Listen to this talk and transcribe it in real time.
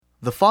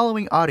The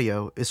following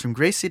audio is from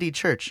Grace City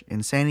Church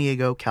in San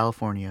Diego,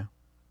 California.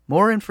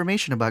 More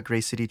information about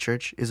Grace City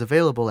Church is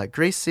available at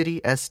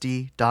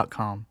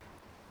gracecitysd.com.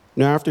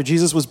 Now after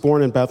Jesus was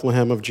born in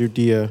Bethlehem of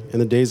Judea in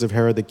the days of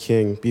Herod the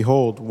king,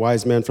 behold,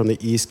 wise men from the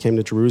east came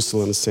to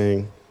Jerusalem,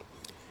 saying,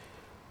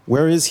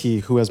 "Where is he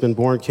who has been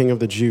born King of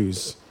the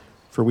Jews?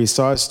 For we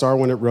saw his star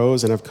when it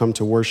rose and have come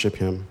to worship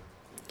him."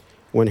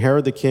 When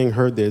Herod the king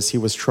heard this, he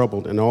was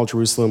troubled, and all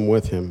Jerusalem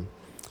with him.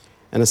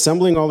 And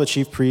assembling all the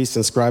chief priests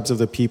and scribes of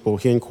the people,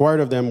 he inquired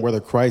of them where the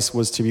Christ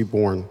was to be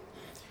born.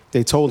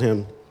 They told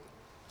him,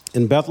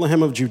 "In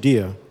Bethlehem of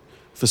Judea,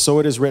 for so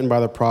it is written by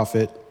the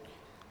prophet,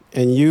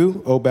 'And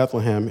you, O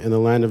Bethlehem, in the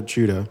land of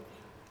Judah,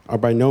 are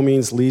by no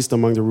means least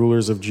among the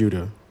rulers of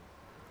Judah.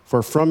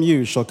 For from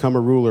you shall come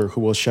a ruler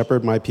who will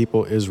shepherd my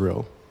people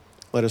Israel.'"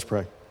 Let us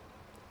pray.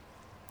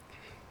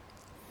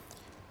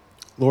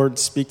 Lord,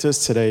 speak to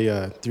us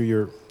today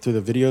through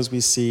the videos we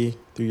see,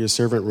 through your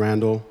servant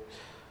Randall.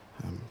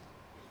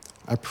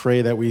 I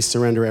pray that we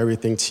surrender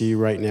everything to you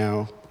right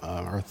now,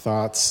 our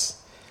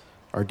thoughts,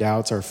 our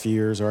doubts, our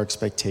fears, our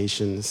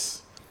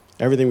expectations.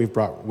 Everything we've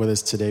brought with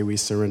us today, we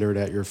surrender it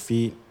at your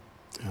feet.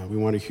 We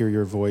want to hear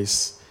your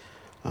voice.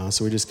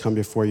 So we just come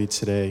before you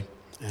today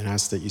and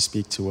ask that you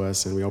speak to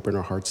us, and we open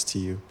our hearts to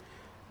you.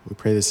 We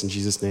pray this in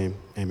Jesus' name.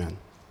 Amen.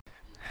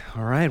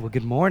 All right. Well,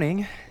 good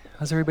morning.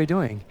 How's everybody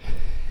doing?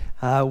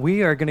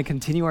 We are going to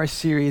continue our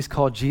series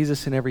called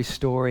Jesus in Every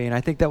Story, and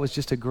I think that was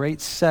just a great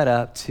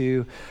setup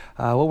to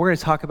what we're going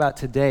to talk about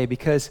today,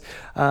 because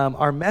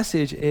our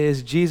message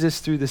is Jesus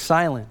through the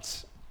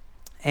silence.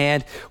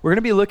 And we're going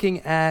to be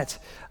looking at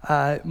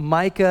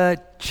Micah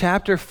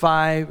chapter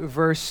 5,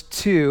 verse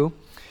 2,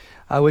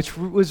 which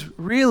was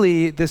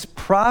really this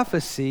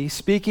prophecy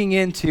speaking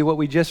into what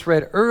we just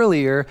read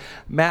earlier,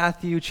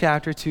 Matthew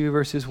chapter 2,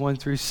 verses 1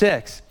 through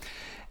 6.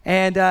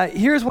 And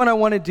here's what I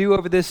want to do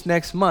over this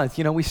next month.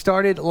 You know, we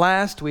started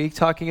last week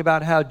talking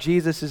about how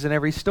Jesus is in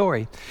every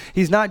story.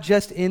 He's not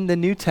just in the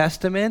New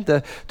Testament,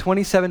 the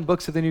 27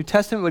 books of the New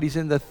Testament, but he's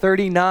in the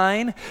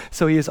 39.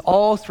 So he is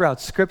all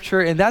throughout Scripture.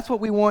 And that's what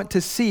we want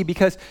to see,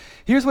 because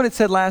here's what it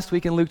said last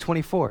week in Luke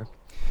 24,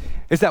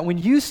 is that when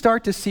you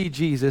start to see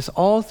Jesus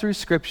all through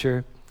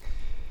Scripture,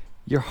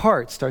 your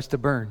heart starts to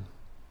burn.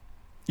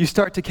 You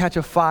start to catch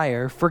a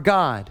fire for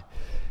God.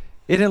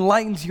 It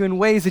enlightens you in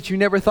ways that you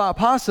never thought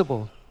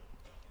possible.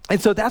 And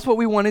so that's what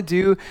we want to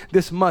do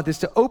this month, is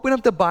to open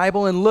up the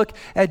Bible and look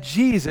at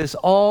Jesus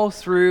all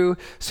through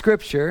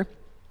Scripture.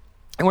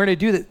 And we're going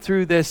to do that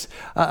through this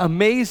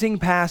amazing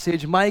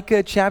passage,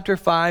 Micah chapter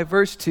 5,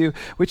 verse 2,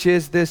 which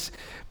is this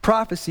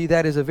prophecy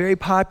that is a very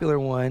popular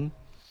one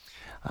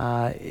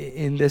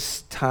in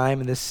this time,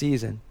 in this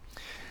season.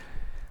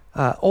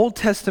 Old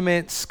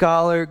Testament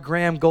scholar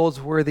Graham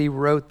Goldsworthy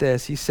wrote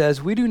this. He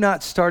says, "We do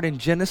not start in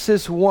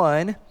Genesis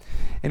 1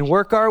 and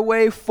work our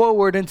way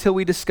forward until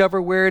we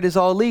discover where it is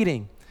all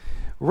leading.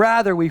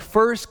 Rather, we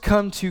first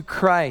come to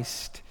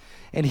Christ,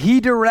 and he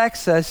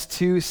directs us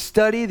to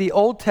study the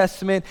Old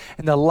Testament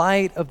in the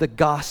light of the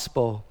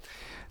gospel.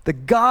 The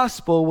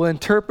gospel will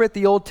interpret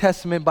the Old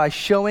Testament by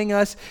showing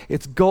us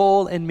its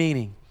goal and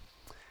meaning.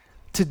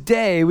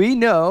 Today, we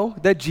know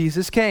that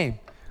Jesus came.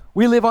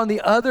 We live on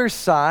the other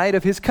side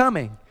of his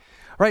coming,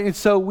 right? And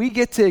so we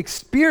get to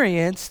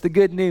experience the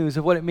good news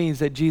of what it means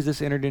that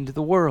Jesus entered into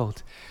the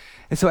world.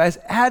 And so as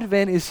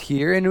Advent is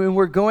here, and when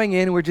we're going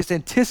in, we're just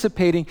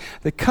anticipating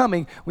the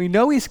coming, we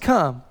know he's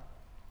come,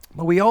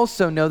 but we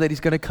also know that he's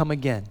going to come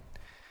again,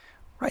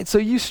 right? So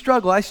you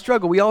struggle, I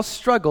struggle, we all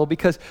struggle,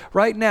 because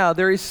right now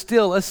there is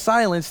still a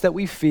silence that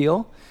we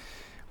feel,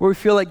 where we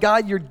feel like,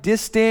 God, you're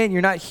distant,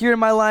 you're not here in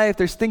my life,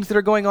 there's things that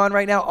are going on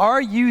right now. Are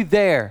you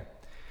there?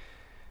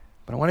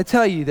 But I want to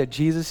tell you that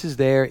Jesus is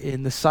there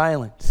in the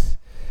silence.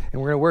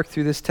 And we're going to work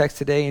through this text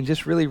today and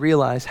just really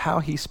realize how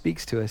he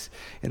speaks to us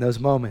in those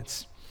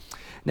moments.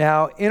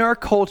 Now, in our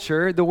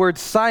culture, the word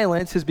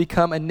silence has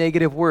become a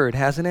negative word,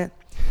 hasn't it?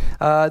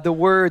 The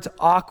words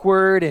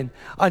awkward and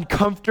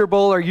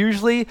uncomfortable are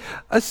usually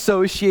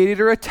associated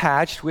or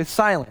attached with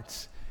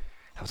silence.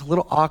 That was a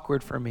little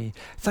awkward for me.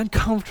 It's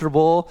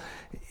uncomfortable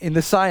in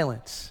the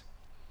silence.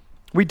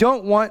 We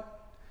don't want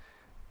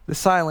the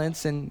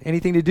silence and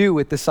anything to do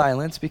with the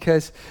silence,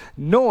 because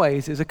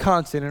noise is a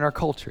constant in our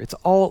culture. It's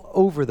all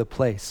over the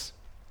place.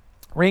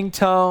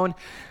 Ringtone,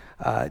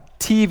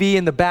 TV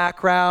in the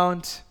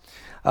background,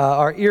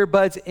 our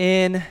earbuds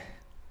in.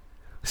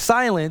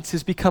 Silence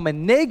has become a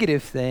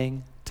negative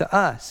thing to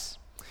us.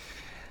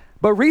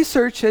 But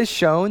research has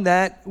shown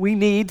that we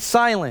need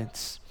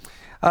silence.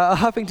 A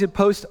Huffington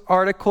Post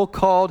article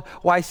called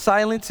 "Why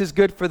Silence is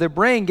Good for the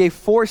Brain" gave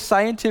 4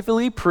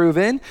 scientifically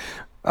proven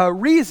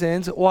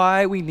reasons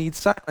why we need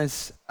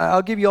silence.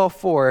 I'll give you all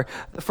 4.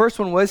 The first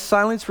one was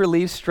silence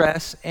relieves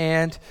stress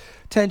and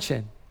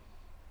tension.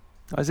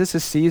 Is this a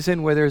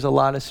season where there's a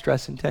lot of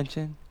stress and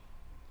tension?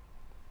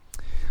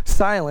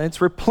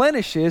 Silence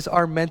replenishes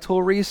our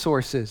mental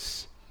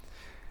resources.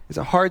 Is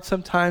it hard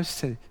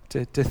sometimes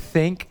to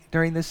think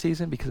during this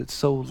season because it's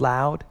so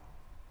loud?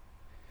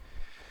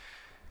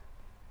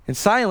 In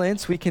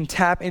silence, we can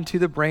tap into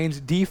the brain's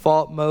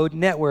default mode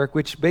network,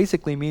 which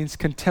basically means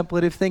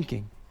contemplative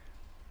thinking.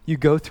 You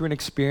go through an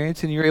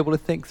experience and you're able to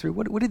think through,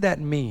 what did that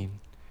mean?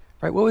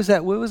 Right? What was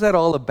that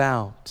all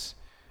about?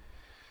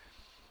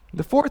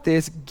 The fourth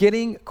is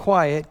getting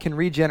quiet can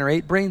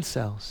regenerate brain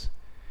cells.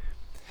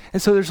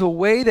 And so there's a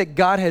way that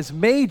God has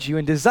made you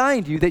and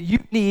designed you that you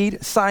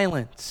need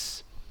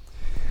silence.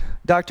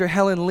 Dr.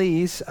 Helen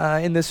Lees,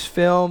 in this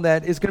film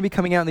that is going to be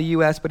coming out in the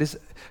U.S., but has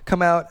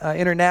come out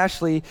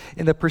internationally,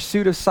 In the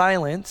Pursuit of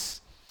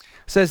Silence,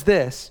 says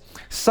this: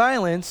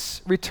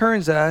 silence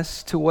returns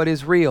us to what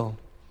is real.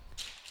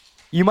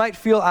 You might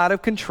feel out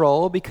of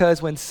control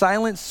because when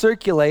silence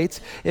circulates,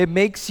 it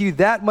makes you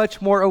that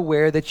much more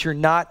aware that you're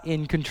not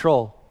in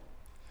control.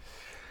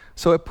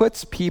 So it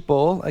puts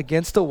people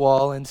against a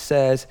wall and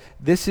says,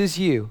 this is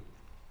you,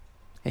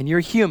 and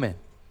you're human,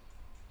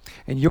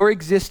 and you're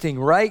existing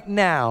right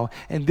now,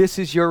 and this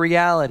is your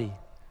reality.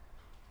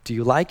 Do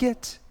you like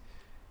it?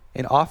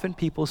 And often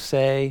people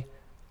say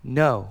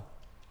no.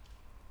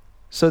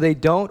 So they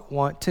don't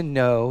want to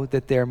know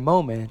that their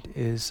moment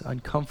is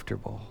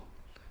uncomfortable.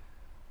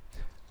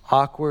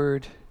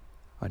 Awkward,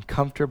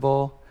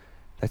 uncomfortable.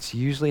 That's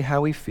usually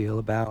how we feel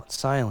about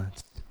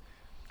silence.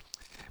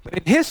 But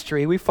in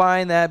history, we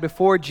find that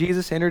before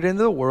Jesus entered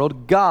into the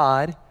world,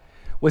 God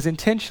was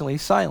intentionally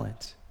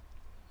silent.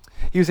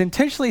 He was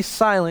intentionally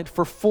silent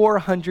for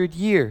 400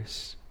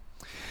 years.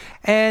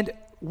 And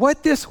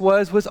what this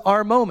was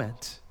our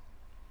moment.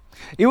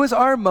 It was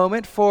our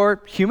moment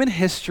for human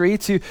history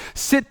to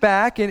sit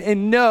back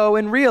and know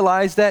and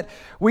realize that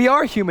we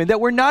are human,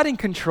 that we're not in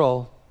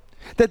control,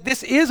 that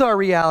this is our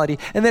reality,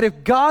 and that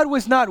if God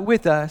was not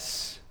with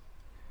us,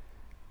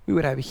 we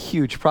would have a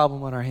huge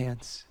problem on our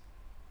hands.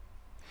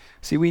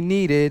 See, we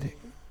needed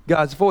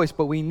God's voice,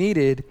 but we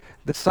needed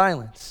the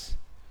silence.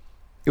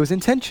 It was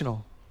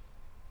intentional.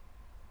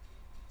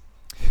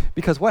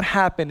 Because what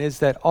happened is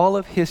that all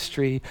of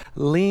history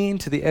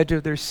leaned to the edge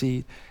of their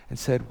seat and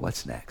said,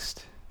 what's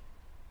next?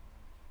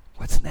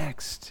 What's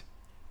next?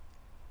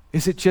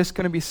 Is it just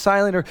going to be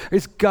silent, or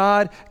is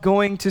God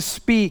going to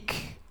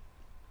speak?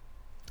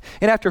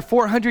 And after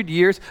 400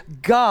 years,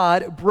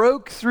 God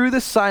broke through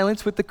the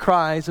silence with the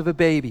cries of a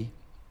baby.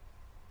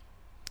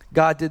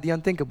 God did the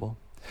unthinkable.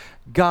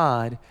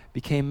 God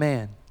became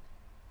man.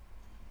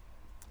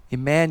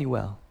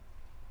 Emmanuel,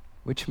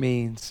 which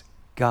means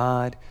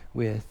God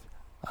with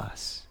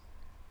us.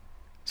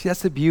 See,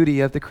 that's the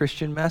beauty of the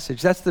Christian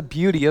message. That's the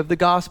beauty of the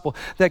gospel,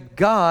 that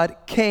God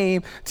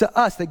came to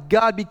us, that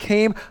God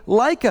became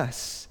like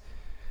us.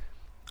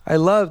 I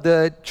love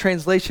the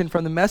translation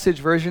from the Message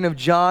version of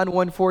John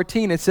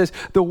 1:14. It says,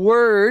 the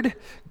Word,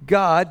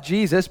 God,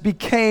 Jesus,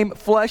 became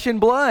flesh and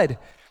blood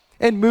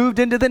and moved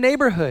into the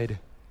neighborhood.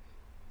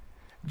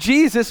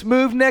 Jesus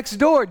moved next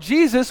door.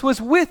 Jesus was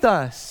with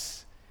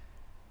us.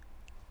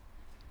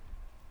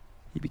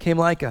 He became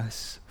like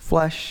us,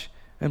 flesh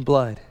and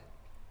blood.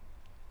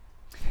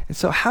 And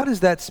so how does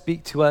that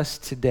speak to us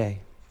today?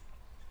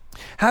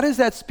 How does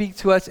that speak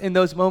to us in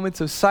those moments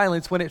of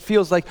silence when it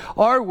feels like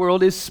our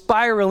world is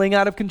spiraling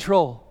out of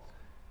control?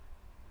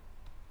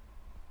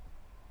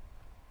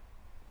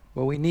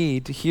 Well, we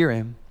need to hear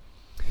him.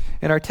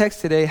 And our text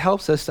today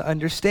helps us to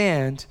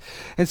understand.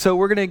 And so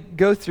we're going to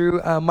go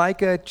through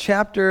Micah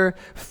chapter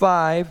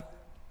 5,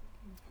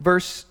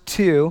 verse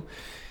 2.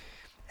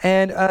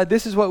 And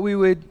this is what we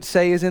would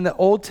say is in the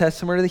Old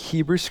Testament or the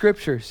Hebrew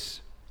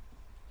Scriptures.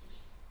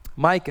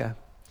 Micah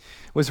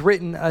was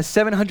written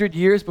 700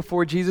 years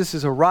before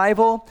Jesus'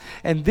 arrival.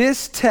 And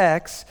this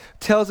text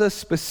tells us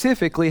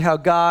specifically how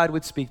God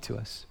would speak to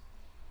us.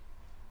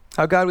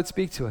 How God would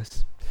speak to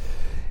us.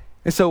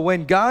 And so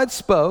when God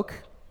spoke,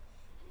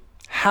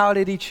 how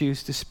did he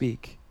choose to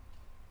speak?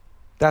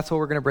 That's what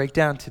we're going to break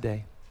down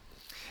today.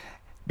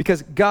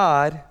 Because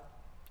God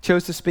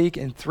chose to speak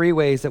in three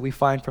ways that we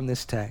find from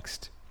this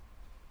text.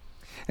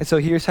 And so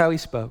here's how he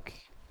spoke.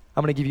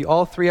 I'm going to give you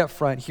all three up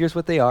front. Here's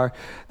what they are.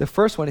 The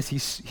first one is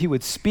he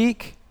would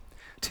speak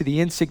to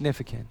the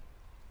insignificant.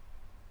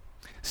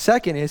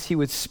 Second is he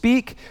would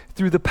speak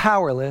through the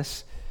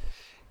powerless.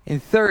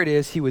 And third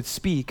is he would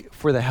speak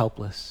for the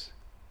helpless.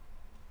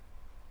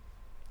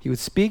 He would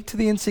speak to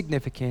the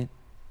insignificant.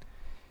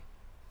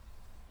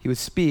 He would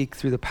speak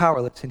through the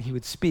powerless, and he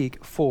would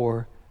speak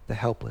for the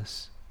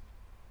helpless.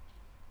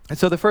 And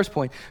so the first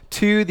point,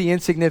 to the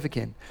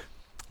insignificant.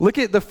 Look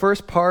at the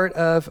first part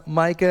of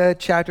Micah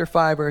chapter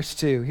 5, verse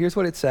 2. Here's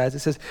what it says. It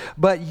says,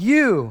 but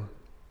you,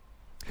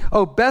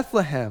 O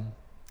Bethlehem,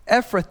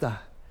 Ephrathah,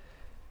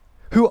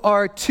 who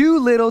are too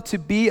little to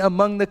be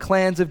among the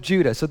clans of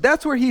Judah. So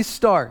that's where he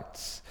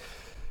starts.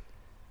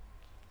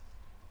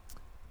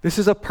 This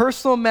is a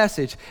personal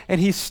message,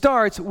 and he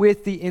starts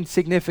with the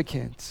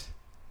insignificant.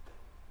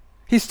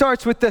 He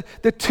starts with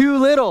the too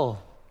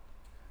little,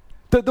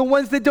 the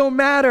ones that don't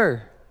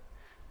matter.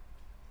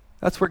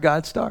 That's where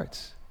God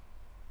starts.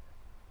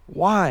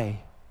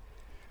 Why?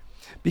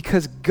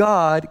 Because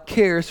God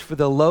cares for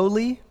the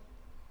lowly,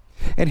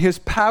 and his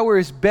power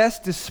is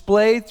best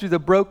displayed through the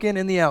broken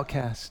and the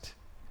outcast.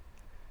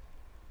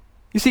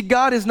 You see,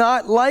 God is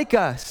not like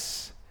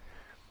us.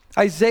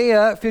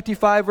 Isaiah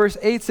 55 verse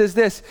 8 says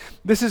this.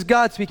 This is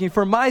God speaking.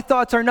 For my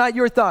thoughts are not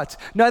your thoughts,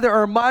 neither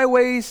are my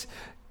ways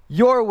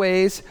your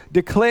ways,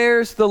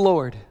 declares the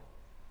Lord.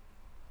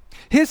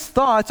 His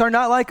thoughts are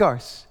not like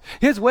ours.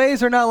 His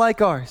ways are not like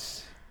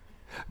ours.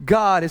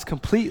 God is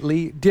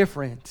completely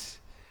different.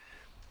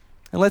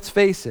 And let's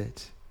face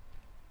it,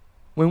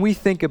 when we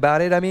think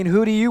about it, I mean,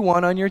 who do you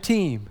want on your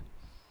team?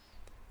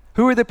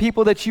 Who are the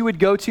people that you would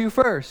go to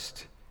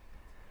first?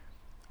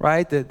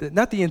 Right?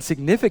 Not the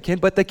insignificant,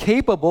 but the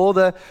capable,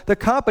 the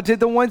competent,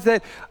 the ones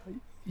that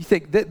you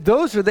think that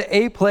those are the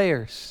A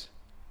players.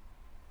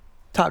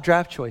 Top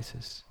draft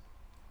choices.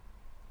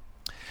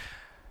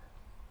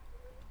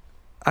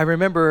 I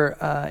remember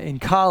in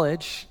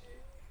college,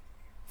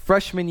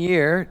 freshman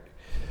year,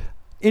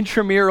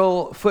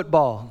 intramural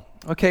football.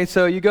 Okay,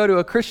 so you go to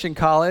a Christian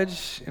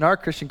college. In our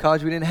Christian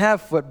college, we didn't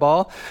have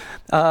football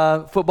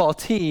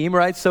team,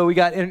 right? So we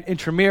got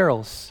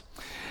intramurals.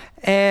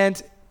 And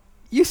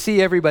you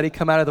see everybody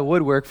come out of the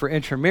woodwork for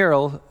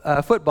intramural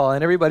football,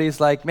 and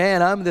everybody's like,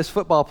 man, I'm this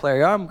football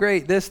player. I'm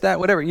great, this, that,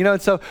 whatever. You know,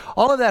 and so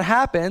all of that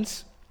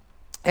happens.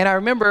 And I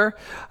remember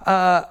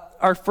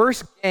our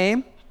first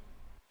game,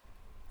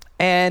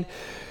 and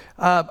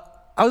I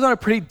was on a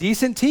pretty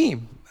decent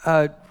team.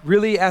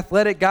 Really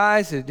athletic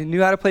guys that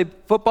knew how to play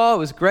football. It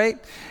was great.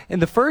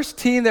 And the first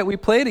team that we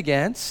played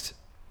against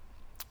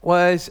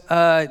was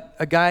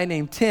a guy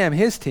named Tim,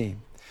 his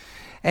team.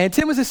 And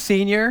Tim was a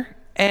senior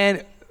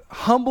and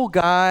humble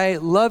guy,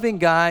 loving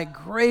guy,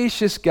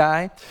 gracious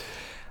guy.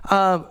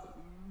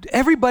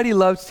 Everybody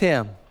loved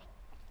Tim.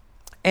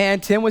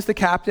 And Tim was the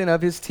captain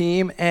of his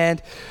team.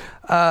 And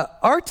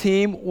our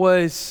team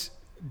was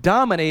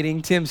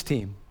dominating Tim's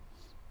team.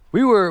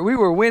 We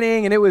were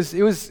winning, and it was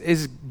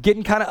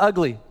getting kind of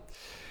ugly.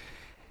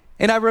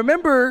 And I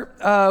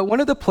remember one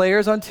of the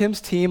players on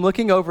Tim's team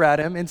looking over at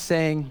him and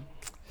saying,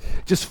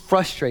 just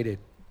frustrated,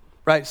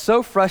 right?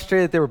 So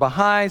frustrated that they were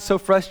behind, so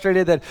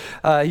frustrated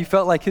that he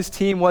felt like his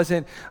team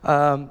wasn't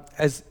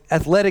as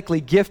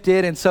athletically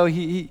gifted. And so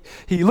he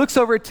looks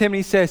over at Tim and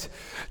he says,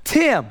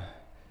 Tim,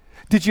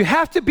 did you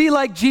have to be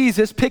like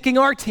Jesus picking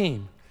our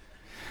team?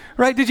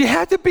 Right? Did you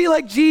have to be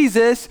like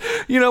Jesus,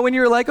 when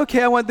you're like,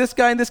 okay, I want this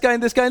guy and this guy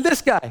and this guy and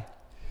this guy?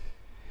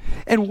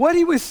 And what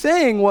he was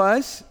saying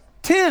was,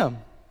 Tim,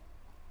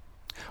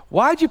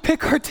 why'd you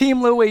pick our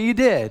team the way you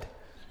did?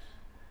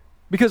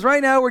 Because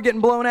right now we're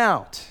getting blown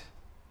out.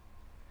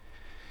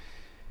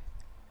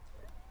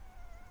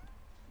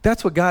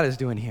 That's what God is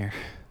doing here.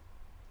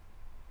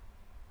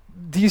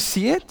 Do you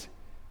see it?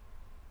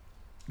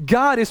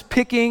 God is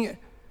picking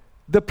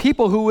the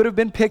people who would have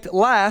been picked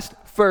last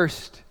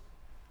first.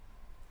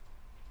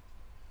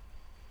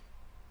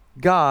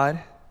 God,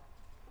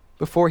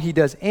 before he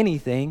does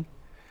anything,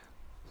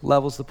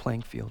 levels the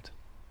playing field.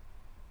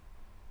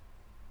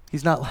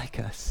 He's not like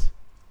us.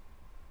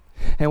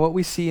 And what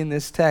we see in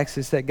this text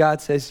is that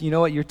God says, you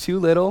know what, you're too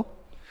little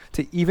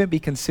to even be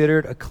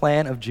considered a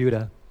clan of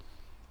Judah.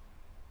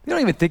 We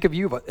don't even think of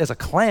you as a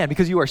clan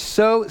because you are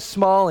so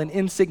small and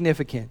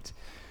insignificant.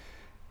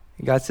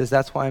 And God says,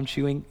 that's why I'm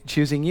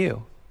choosing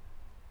you.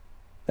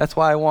 That's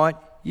why I want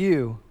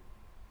you.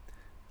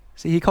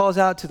 See, he calls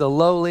out to the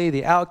lowly,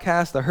 the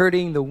outcast, the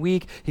hurting, the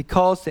weak. He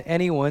calls to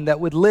anyone that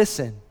would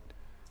listen.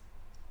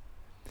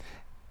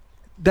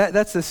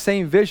 That's the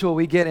same visual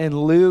we get in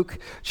Luke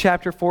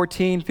chapter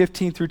 14,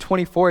 15 through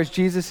 24, as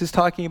Jesus is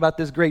talking about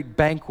this great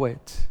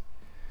banquet.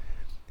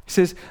 He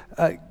says,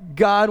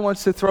 God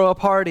wants to throw a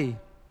party.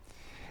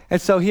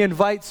 And so he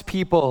invites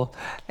people.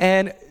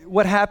 And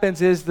what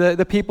happens is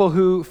the people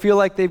who feel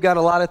like they've got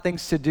a lot of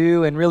things to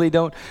do and really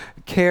don't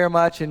care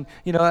much, and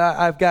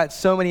I've got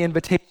so many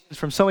invitations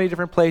from so many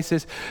different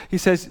places. He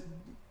says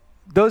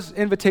those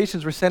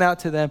invitations were sent out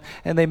to them,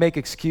 and they make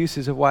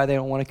excuses of why they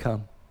don't want to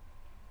come.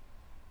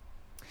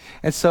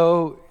 And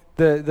so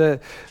the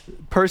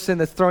person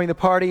that's throwing the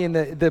party in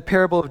the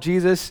parable of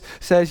Jesus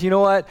says, you know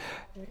what?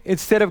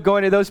 Instead of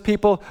going to those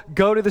people,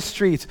 go to the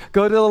streets,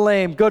 go to the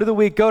lame, go to the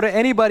weak, go to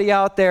anybody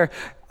out there.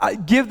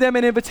 Give them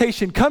an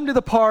invitation. Come to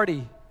the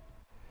party.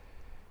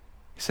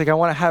 He's like, I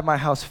want to have my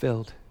house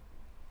filled.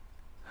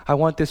 I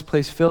want this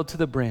place filled to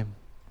the brim.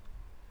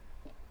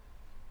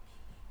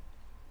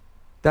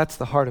 That's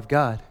the heart of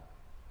God.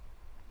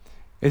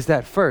 Is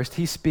that first,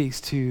 he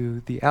speaks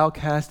to the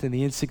outcast and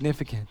the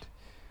insignificant.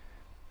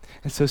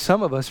 And so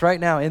some of us right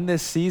now in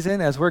this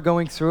season, as we're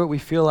going through it, we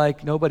feel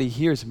like nobody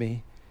hears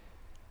me.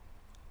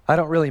 I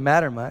don't really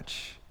matter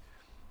much.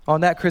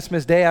 On that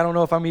Christmas day, I don't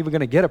know if I'm even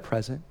going to get a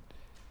present.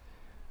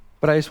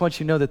 But I just want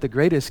you to know that the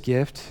greatest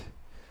gift,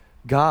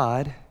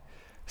 God,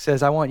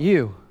 says, I want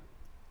you.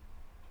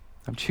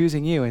 I'm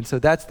choosing you. And so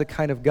that's the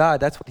kind of God,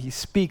 that's what he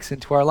speaks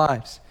into our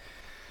lives.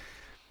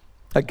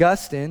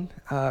 Augustine,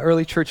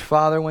 early church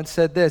father, once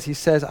said this. He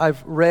says,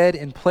 I've read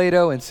in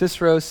Plato and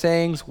Cicero's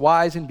sayings,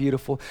 wise and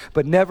beautiful,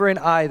 but never in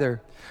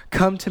either.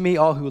 Come to me,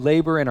 all who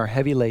labor and are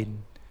heavy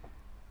laden.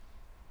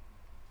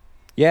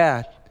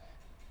 Yeah,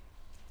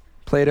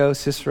 Plato,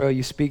 Cicero,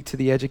 you speak to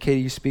the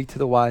educated, you speak to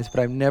the wise, but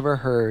I've never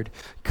heard,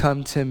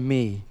 come to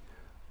me,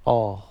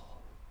 all.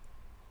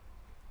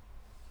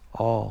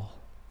 all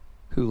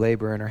who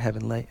labor and are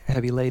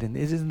heavy laden.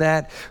 Isn't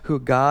that who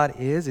God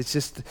is? It's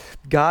just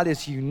God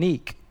is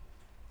unique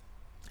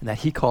and that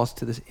he calls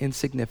to the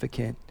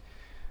insignificant.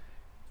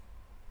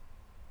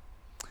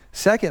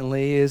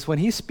 Secondly is when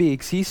he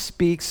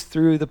speaks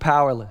through the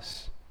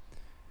powerless.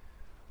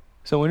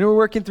 So when we're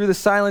working through the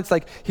silence,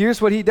 like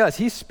here's what he does.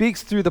 He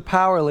speaks through the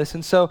powerless.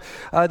 And so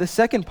the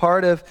second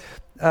part of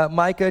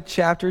Micah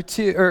chapter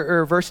 2,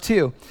 or verse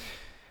 2,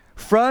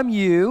 from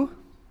you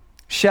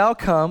shall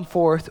come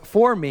forth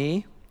for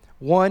me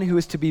one who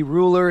is to be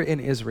ruler in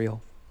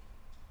Israel.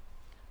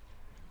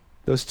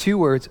 Those two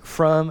words,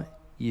 from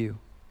you.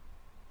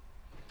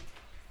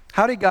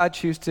 How did God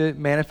choose to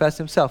manifest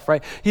himself,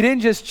 right? He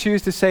didn't just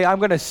choose to say, I'm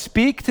going to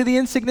speak to the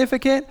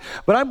insignificant,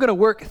 but I'm going to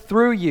work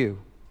through you.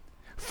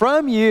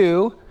 From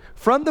you,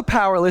 from the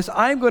powerless,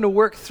 I'm going to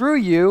work through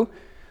you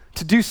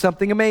to do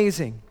something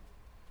amazing.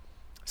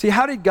 See,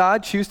 how did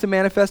God choose to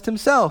manifest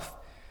himself?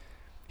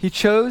 He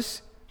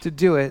chose to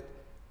do it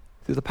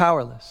through the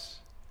powerless,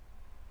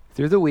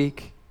 through the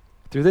weak,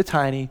 through the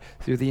tiny,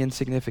 through the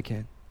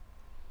insignificant.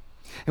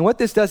 And what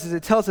this does is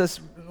it tells us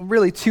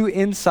really two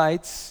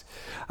insights.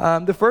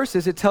 The first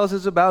is it tells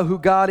us about who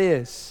God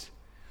is.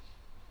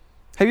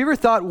 Have you ever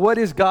thought, what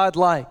is God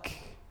like?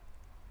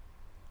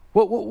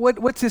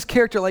 What's his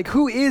character like?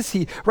 Who is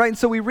he? Right? And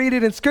so we read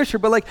it in Scripture,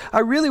 but I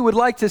really would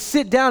like to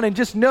sit down and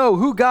just know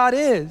who God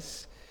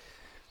is.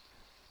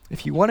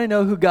 If you want to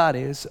know who God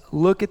is,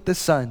 look at the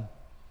Son.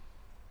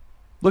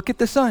 Look at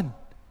the Son.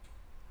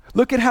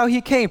 Look at how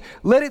he came.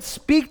 Let it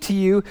speak to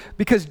you,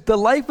 because the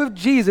life of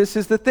Jesus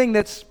is the thing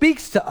that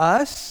speaks to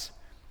us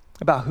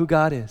about who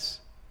God is.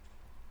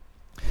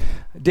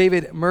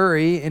 David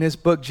Murray, in his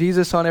book,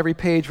 Jesus on Every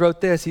Page, wrote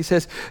this. He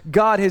says,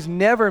 God has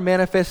never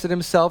manifested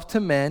himself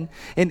to men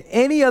in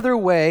any other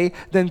way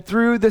than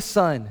through the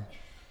Son.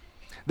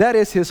 That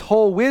is his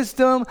whole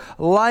wisdom,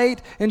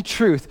 light, and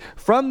truth.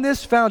 From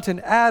this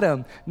fountain,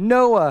 Adam,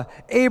 Noah,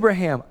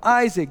 Abraham,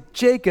 Isaac,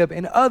 Jacob,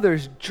 and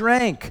others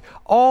drank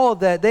all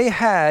that they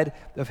had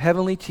of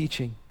heavenly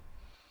teaching.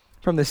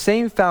 From the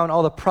same fountain,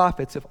 all the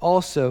prophets have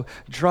also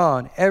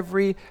drawn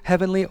every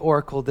heavenly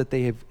oracle that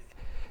they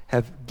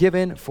have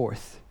given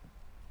forth.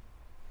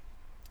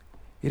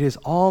 It is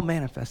all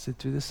manifested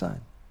through the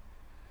Son.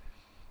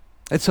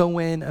 And so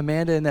when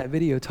Amanda in that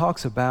video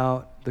talks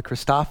about the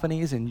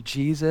Christophanies and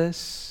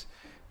Jesus,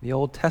 the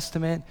Old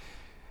Testament,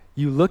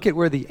 you look at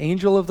where the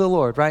angel of the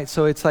Lord, right?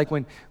 So it's like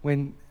when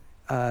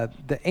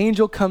the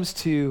angel comes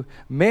to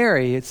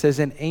Mary, it says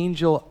an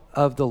angel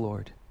of the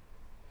Lord.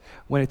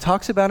 When it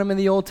talks about him in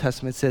the Old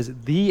Testament, it says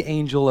the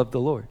angel of the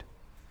Lord.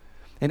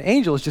 An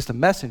angel is just a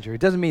messenger.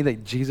 It doesn't mean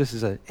that Jesus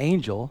is an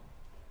angel.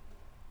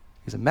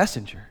 He's a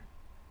messenger.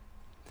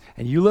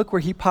 And you look where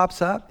he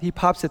pops up. He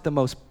pops at the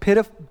most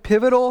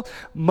pivotal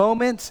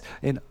moments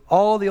in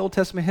all the Old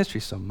Testament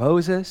history. So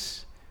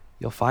Moses,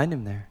 you'll find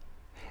him there.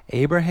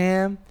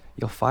 Abraham,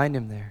 you'll find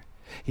him there.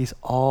 He's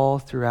all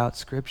throughout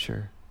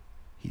Scripture.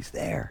 He's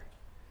there.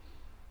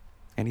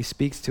 And he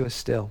speaks to us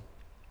still.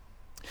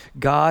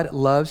 God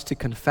loves to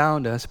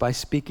confound us by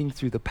speaking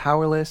through the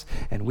powerless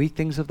and weak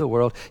things of the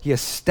world. He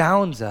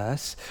astounds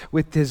us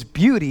with his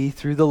beauty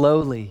through the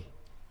lowly.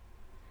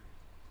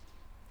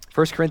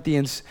 1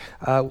 Corinthians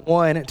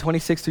 1,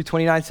 26 through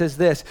 29 says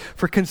this,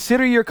 "For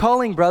consider your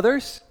calling,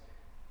 brothers.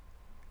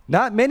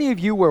 Not many of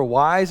you were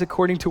wise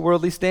according to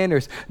worldly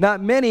standards.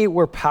 Not many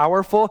were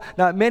powerful.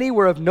 Not many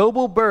were of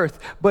noble birth.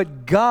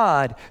 But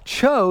God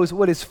chose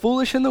what is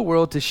foolish in the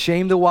world to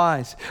shame the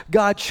wise.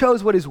 God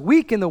chose what is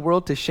weak in the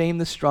world to shame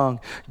the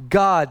strong.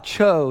 God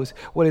chose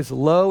what is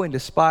low and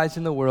despised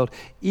in the world,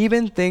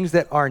 even things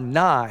that are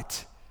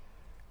not,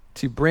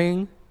 to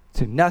bring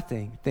to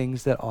nothing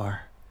things that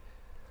are,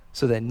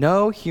 so that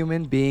no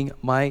human being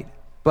might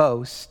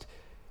boast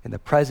in the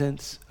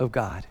presence of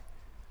God."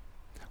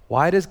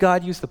 Why does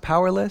God use the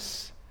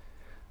powerless?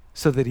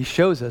 So that he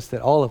shows us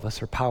that all of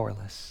us are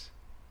powerless.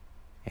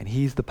 And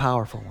he's the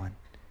powerful one.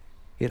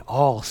 It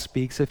all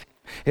speaks of him.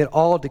 It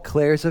all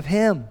declares of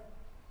him.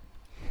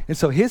 And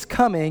so his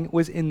coming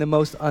was in the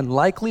most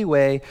unlikely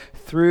way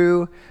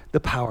through the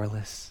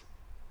powerless.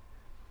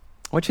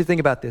 I want you to think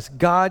about this.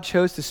 God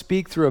chose to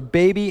speak through a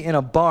baby in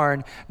a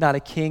barn, not a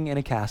king in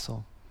a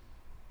castle.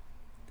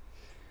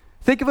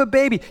 Think of a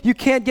baby. You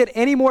can't get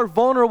any more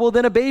vulnerable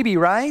than a baby,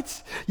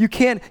 right? You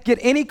can't get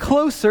any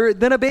closer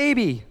than a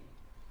baby.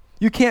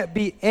 You can't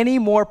be any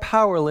more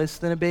powerless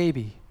than a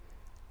baby.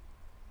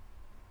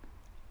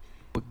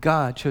 But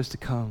God chose to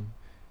come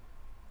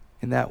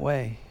in that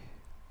way.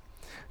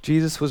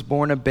 Jesus was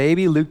born a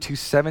baby. Luke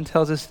 2:7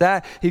 tells us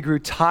that. He grew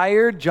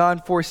tired, John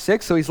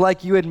 4:6, so he's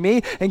like you and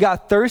me, and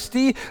got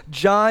thirsty,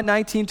 John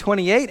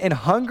 19:28, and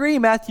hungry,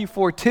 Matthew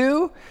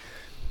 4:2.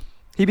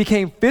 He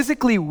became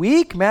physically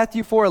weak,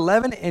 Matthew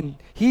 4:11, and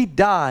he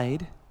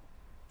died.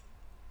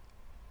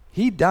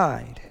 He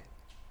died,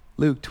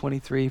 Luke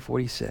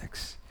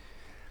 23:46.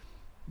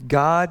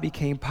 God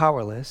became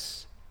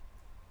powerless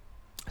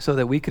so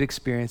that we could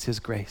experience his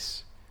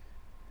grace,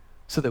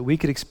 so that we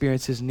could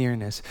experience his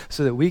nearness,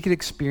 so that we could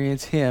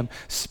experience him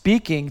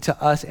speaking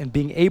to us and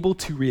being able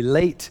to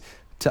relate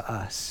to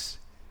us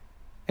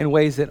in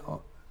ways that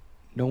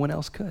no one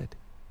else could.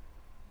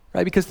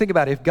 Right? Because think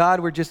about it. If God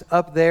were just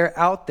up there,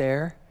 out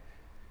there,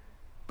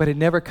 but had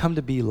never come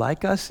to be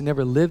like us,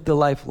 never lived a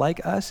life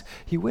like us,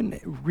 he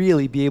wouldn't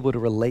really be able to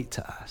relate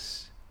to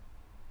us.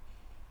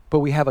 But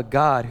we have a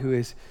God who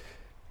has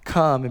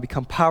come and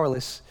become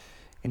powerless,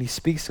 and he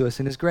speaks to us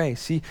in his grace.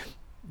 See,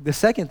 the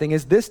second thing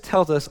is this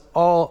tells us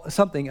all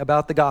something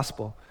about the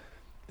gospel.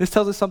 This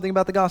tells us something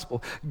about the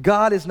gospel.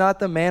 God is not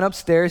the man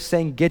upstairs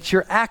saying, get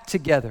your act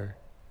together.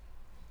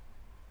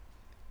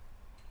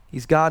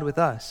 He's God with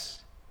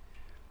us.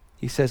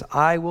 He says,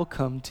 I will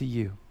come to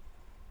you.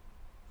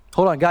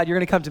 Hold on, God, you're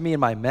going to come to me in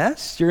my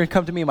mess? You're going to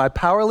come to me in my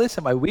powerless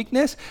and my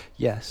weakness?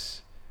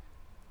 Yes.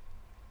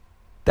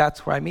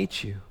 That's where I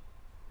meet you.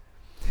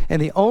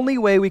 And the only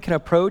way we can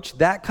approach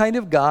that kind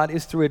of God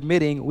is through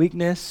admitting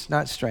weakness,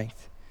 not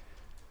strength.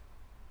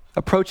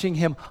 Approaching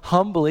him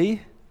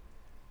humbly,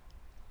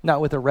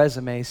 not with a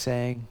resume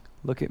saying,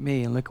 look at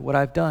me and look at what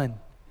I've done.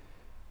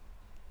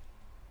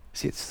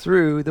 See, it's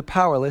through the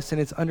powerless, and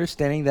it's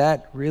understanding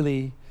that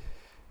really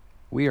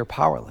we are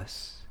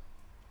powerless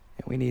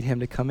and we need him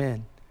to come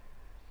in.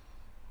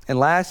 And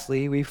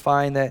lastly, we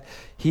find that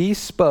he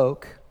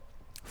spoke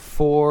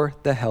for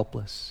the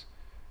helpless.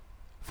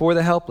 For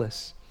the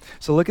helpless.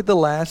 So look at the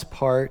last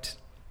part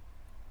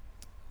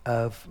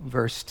of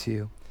verse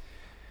 2.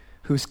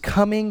 Whose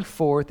coming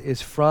forth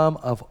is from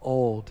of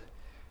old,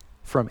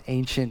 from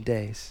ancient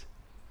days.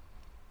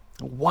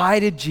 Why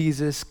did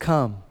Jesus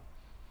come?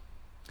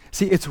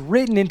 See, it's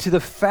written into the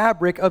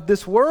fabric of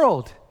this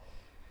world.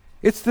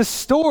 It's the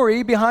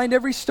story behind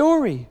every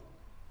story.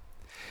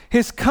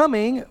 His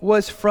coming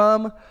was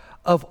from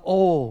of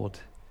old,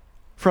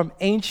 from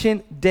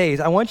ancient days.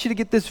 I want you to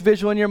get this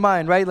visual in your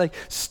mind, right? Like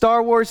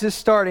Star Wars is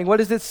starting. What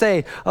does it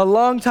say? A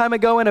long time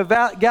ago in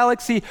a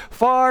galaxy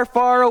far,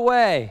 far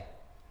away.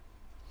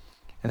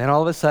 And then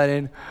all of a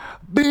sudden,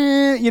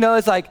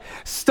 it's like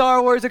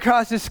Star Wars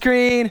across the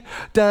screen,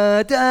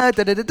 da, da,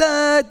 da, da,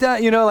 da, da,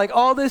 da, like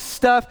all this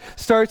stuff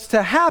starts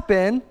to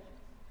happen.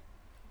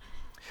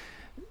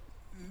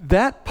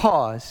 That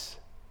pause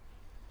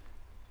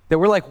that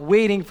we're like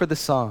waiting for the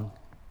song.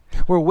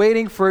 We're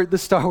waiting for the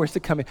Star Wars to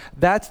come in.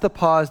 That's the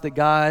pause that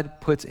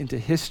God puts into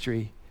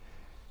history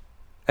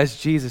as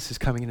Jesus is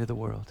coming into the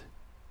world.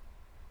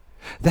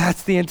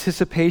 That's the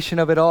anticipation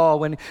of it all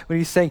when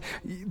he's saying,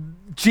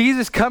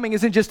 Jesus coming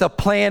isn't just a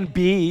plan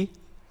B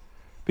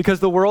because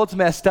the world's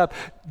messed up.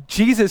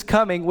 Jesus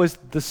coming was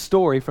the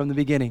story from the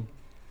beginning.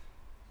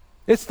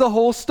 It's the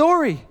whole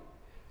story.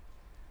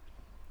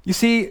 You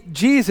see,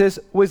 Jesus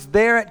was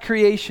there at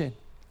creation.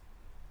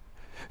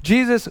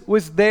 Jesus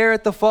was there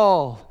at the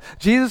fall.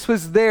 Jesus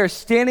was there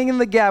standing in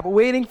the gap,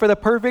 waiting for the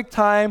perfect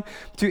time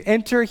to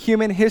enter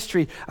human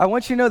history. I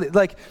want you to know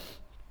that,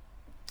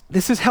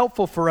 this is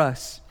helpful for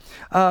us.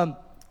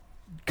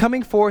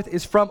 Coming forth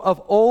is from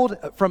of old,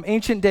 from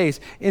ancient days.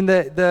 In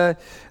the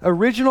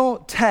original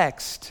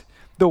text,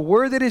 the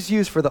word that is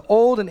used for the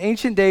old and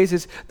ancient days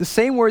is the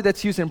same word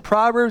that's used in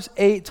Proverbs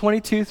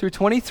 8:22 through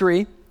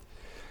 23.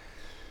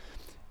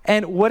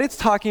 And what it's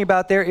talking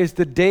about there is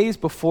the days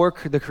before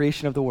the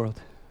creation of the world.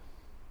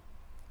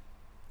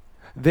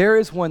 There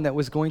is one that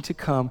was going to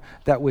come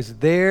that was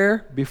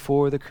there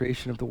before the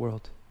creation of the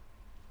world.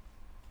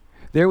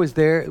 There was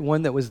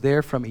one that was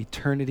there from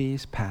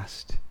eternities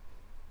past.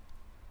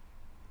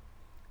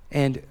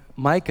 And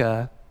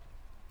Micah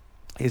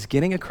is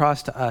getting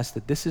across to us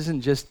that this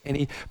isn't just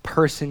any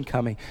person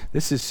coming.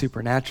 This is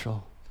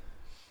supernatural.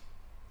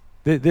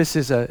 This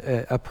is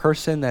a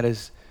person that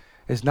is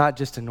not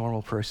just a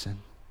normal person.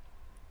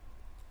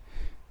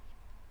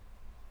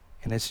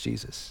 And it's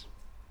Jesus.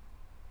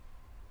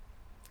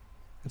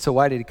 And so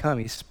why did he come?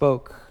 He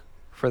spoke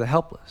for the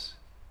helpless.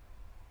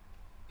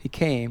 He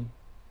came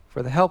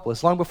for the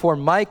helpless. Long before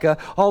Micah,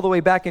 all the way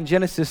back in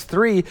Genesis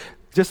 3,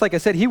 just like I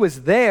said, he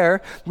was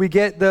there. We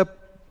get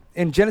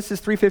in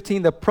Genesis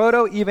 3:15, the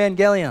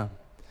proto-evangelium.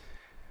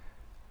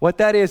 What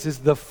that is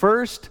the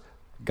first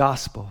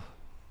gospel.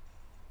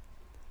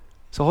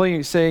 So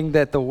you're saying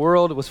that the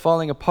world was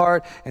falling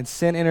apart and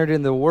sin entered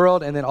into the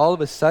world, and then all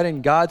of a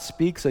sudden God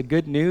speaks a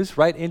good news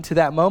right into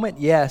that moment?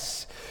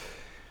 Yes.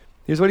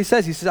 Here's what he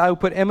says. He says, I will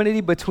put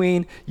enmity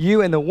between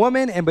you and the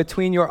woman, and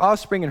between your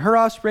offspring and her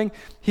offspring.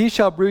 He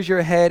shall bruise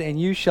your head, and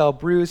you shall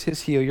bruise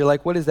his heel. You're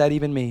like, what does that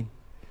even mean?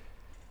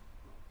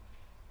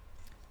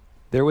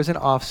 There was an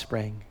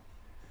offspring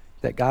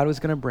that God was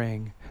going to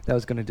bring that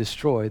was going to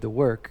destroy the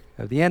work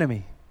of the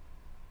enemy.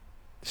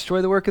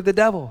 Destroy the work of the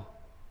devil.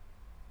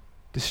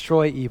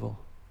 Destroy evil.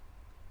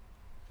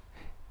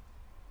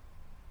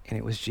 And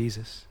it was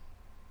Jesus.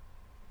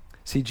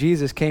 See,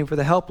 Jesus came for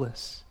the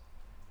helpless.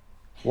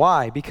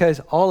 Why? Because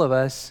all of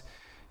us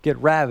get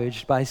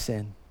ravaged by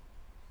sin.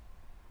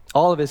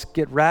 All of us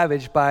get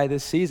ravaged by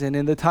this season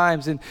and the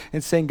times and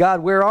saying,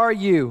 God, where are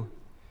you?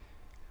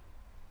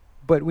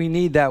 But we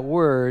need that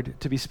word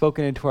to be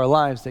spoken into our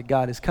lives that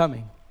God is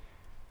coming,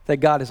 that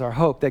God is our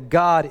hope, that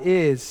God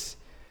is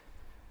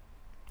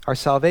our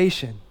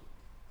salvation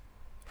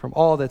from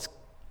all that's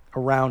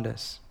around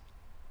us.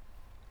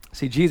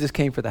 See, Jesus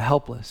came for the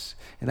helpless,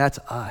 and that's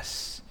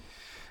us.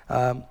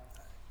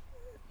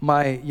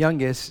 My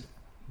youngest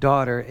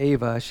daughter,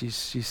 Ava,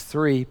 she's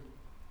 3,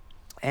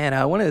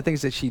 and one of the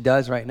things that she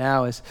does right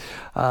now is,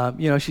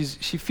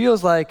 she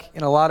feels like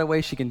in a lot of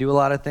ways she can do a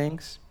lot of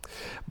things.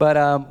 But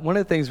one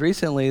of the things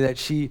recently that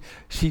she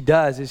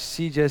does is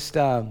she just,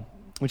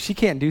 when she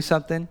can't do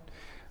something,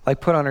 like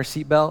put on her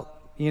seatbelt,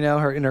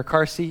 her in her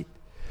car seat,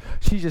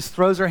 she just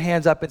throws her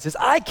hands up and says,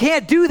 "I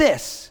can't do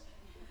this."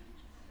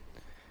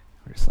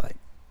 We're just like,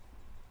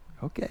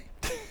 okay.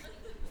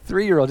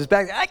 3-year-old just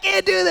back there, "I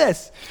can't do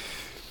this."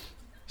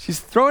 She's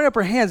throwing up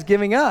her hands,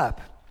 giving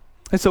up.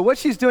 And so what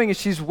she's doing is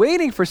she's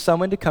waiting for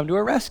someone to come to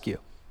her rescue.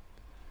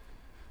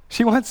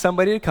 She wants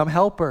somebody to come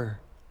help her.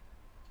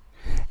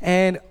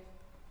 And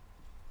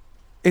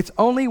it's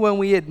only when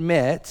we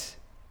admit,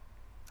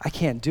 I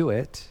can't do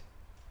it,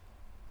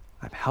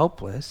 I'm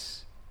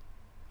helpless,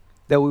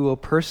 that we will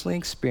personally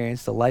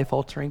experience the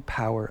life-altering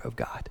power of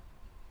God.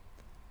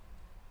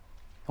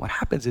 And what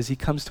happens is he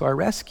comes to our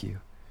rescue.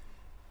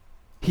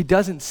 He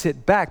doesn't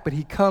sit back, but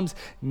he comes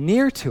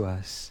near to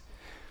us.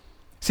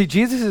 See,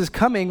 Jesus'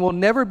 coming will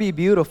never be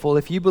beautiful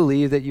if you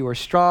believe that you are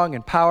strong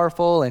and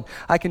powerful and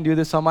I can do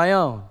this on my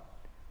own.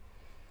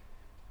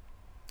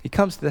 He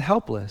comes to the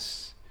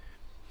helpless.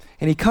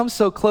 And he comes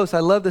so close. I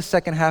love the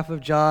second half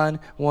of John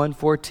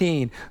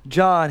 1:14.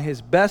 John,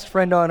 his best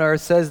friend on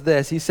earth, says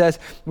this. He says,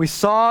 "We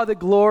saw the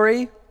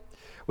glory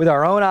with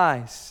our own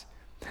eyes.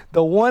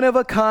 The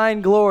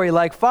one-of-a-kind glory,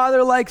 like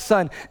Father, like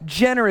Son,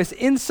 generous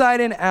inside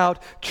and out,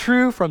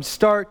 true from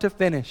start to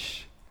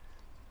finish."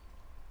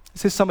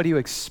 This is somebody who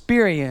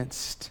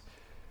experienced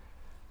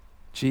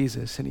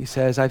Jesus. And he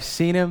says, I've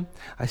seen him.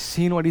 I've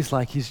seen what he's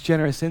like. He's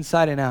generous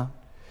inside and out.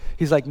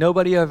 He's like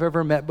nobody I've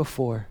ever met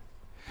before.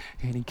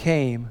 And he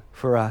came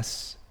for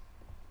us.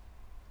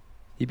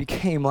 He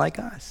became like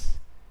us.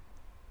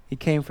 He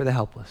came for the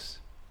helpless.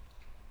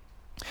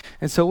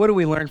 And so what do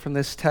we learn from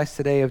this text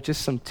today of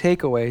just some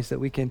takeaways that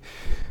we can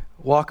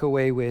walk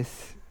away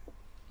with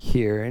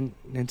here?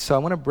 And so I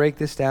want to break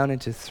this down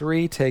into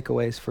 3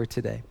 takeaways for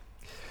today.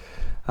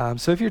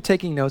 So if you're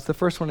taking notes, the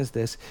first one is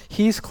this.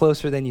 He's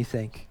closer than you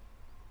think.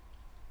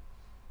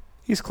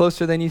 He's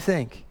closer than you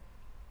think.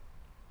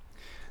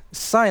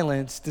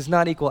 Silence does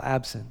not equal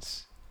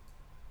absence.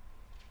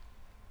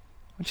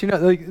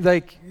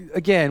 But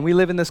again, we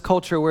live in this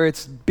culture where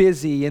it's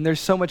busy and there's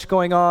so much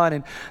going on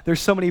and there's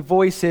so many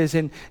voices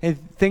and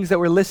things that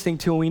we're listening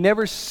to, and we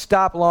never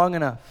stop long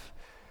enough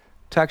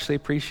to actually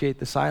appreciate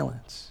the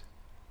silence.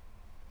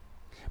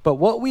 But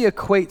what we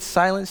equate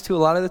silence to a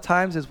lot of the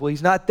times is, well,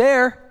 he's not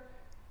there.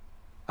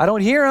 I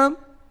don't hear him.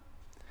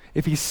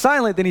 If he's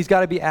silent, then he's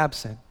got to be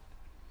absent.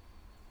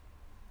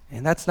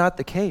 And that's not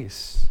the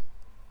case.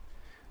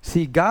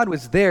 See, God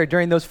was there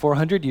during those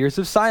 400 years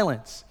of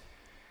silence.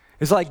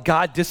 It's like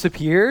God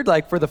disappeared,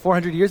 like for the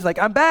 400 years, like,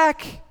 I'm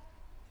back.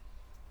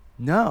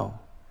 No.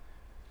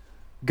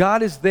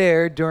 God is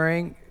there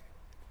during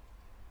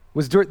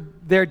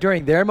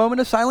their moment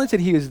of silence,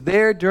 and he is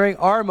there during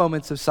our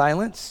moments of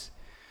silence.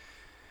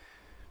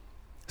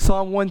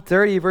 Psalm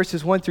 130,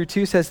 verses 1 through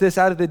 2 says this,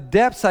 "Out of the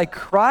depths I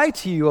cry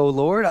to you, O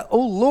Lord. O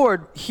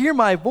Lord, hear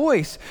my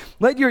voice.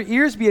 Let your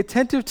ears be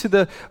attentive to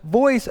the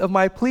voice of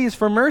my pleas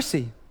for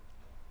mercy."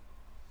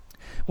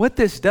 What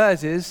this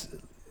does is,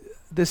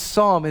 this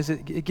psalm is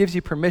it gives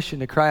you permission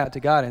to cry out to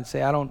God and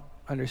say, I don't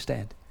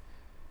understand.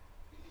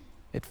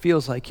 It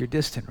feels like you're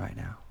distant right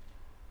now.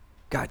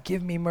 God,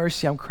 give me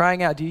mercy. I'm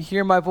crying out. Do you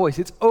hear my voice?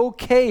 It's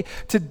okay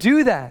to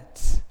do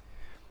that.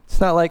 It's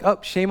not like, oh,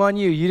 shame on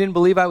you. You didn't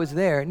believe I was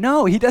there.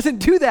 No, he doesn't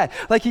do that.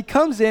 Like he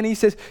comes in and he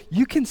says,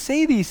 you can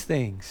say these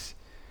things.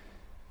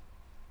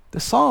 The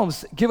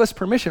Psalms give us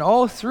permission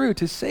all through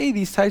to say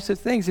these types of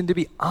things and to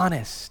be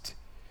honest.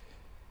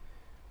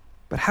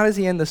 But how does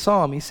he end the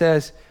psalm? He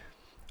says,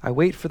 I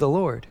wait for the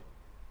Lord.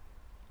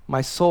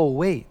 My soul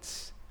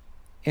waits,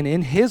 and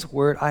in his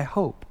word I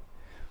hope.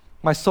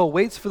 My soul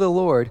waits for the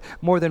Lord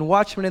more than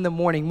watchmen in the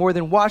morning, more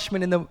than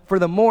watchmen for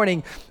the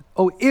morning.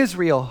 O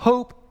Israel,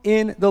 hope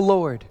in the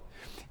Lord.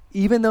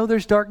 Even though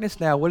there's darkness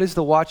now, what is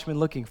the watchman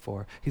looking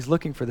for? He's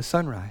looking for the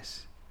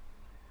sunrise.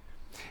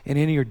 And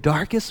in your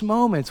darkest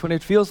moments, when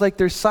it feels like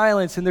there's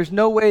silence and there's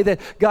no way that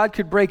God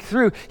could break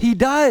through, he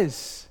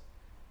does.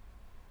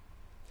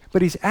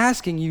 But he's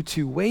asking you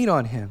to wait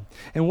on him.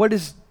 And what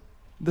does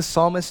the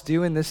psalmist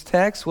do in this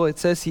text? Well, it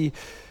says he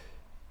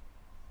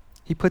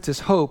puts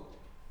his hope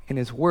in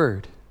his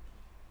word.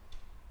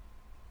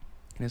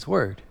 In his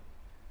word.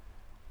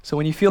 So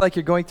when you feel like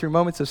you're going through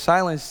moments of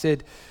silence,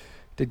 did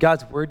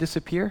God's word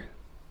disappear?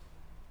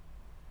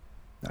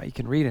 No, you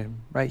can read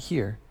him right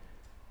here.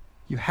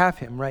 You have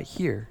him right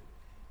here.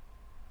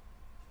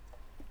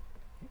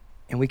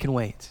 And we can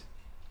wait.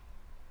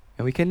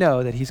 And we can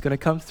know that he's going to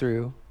come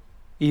through,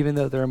 even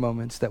though there are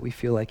moments that we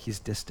feel like he's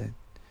distant.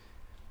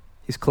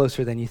 He's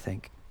closer than you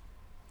think.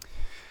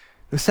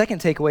 The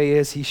second takeaway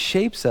is he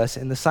shapes us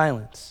in the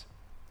silence.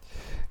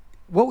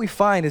 What we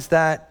find is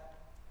that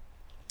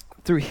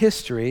through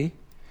history,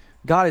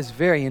 God is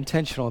very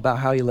intentional about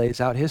how he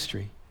lays out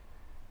history.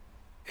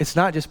 It's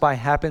not just by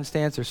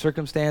happenstance or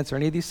circumstance or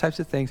any of these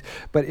types of things,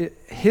 but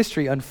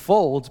history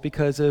unfolds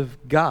because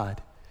of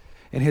God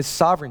and his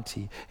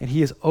sovereignty, and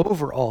he is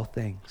over all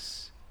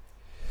things.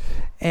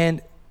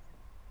 And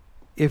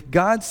if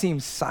God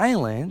seems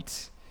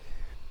silent,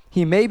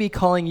 he may be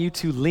calling you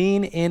to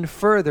lean in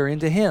further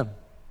into him.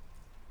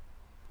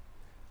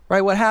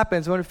 Right? What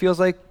happens when it feels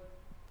like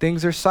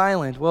things are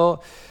silent?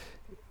 Well,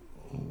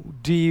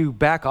 do you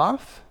back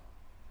off?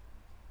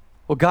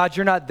 Well, God,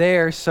 you're not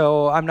there,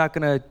 so I'm not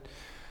going to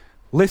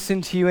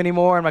listen to you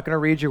anymore. I'm not going to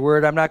read your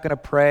word. I'm not going to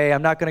pray.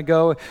 I'm not going to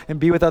go and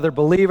be with other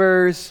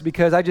believers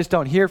because I just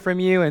don't hear from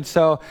you. And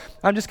so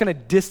I'm just going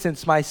to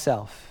distance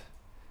myself.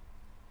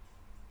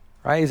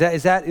 Right?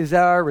 Is that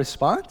our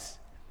response?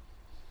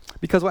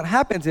 Because what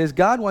happens is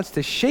God wants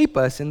to shape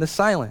us in the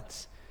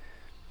silence.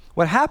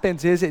 What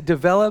happens is it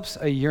develops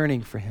a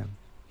yearning for him.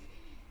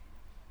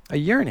 A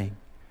yearning.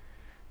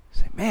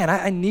 Say, man,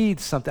 I need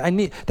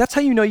something. That's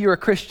how you know you're a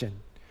Christian.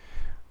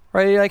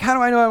 Right? You're like, how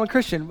do I know I'm a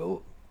Christian?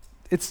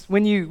 It's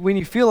when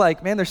you feel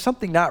like, man, there's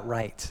something not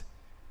right.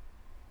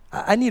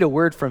 I need a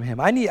word from him.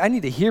 I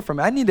need to hear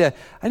from him. I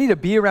need to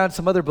be around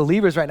some other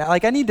believers right now.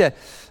 Like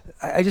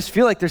I just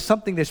feel like there's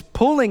something that's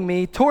pulling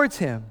me towards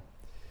him.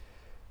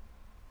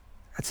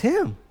 That's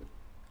him.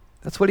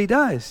 That's what he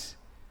does.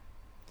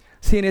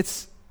 See, and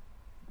it's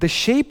the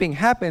shaping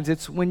happens.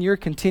 It's when you're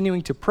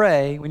continuing to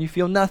pray when you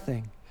feel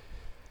nothing.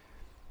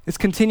 It's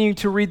continuing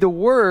to read the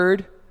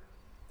word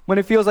when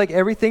it feels like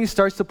everything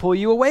starts to pull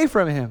you away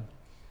from him.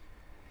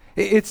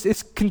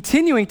 It's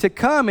continuing to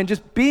come and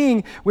just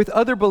being with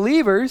other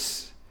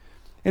believers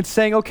and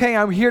saying, okay,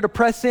 I'm here to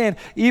press in,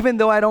 even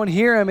though I don't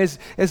hear him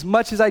as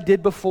much as I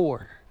did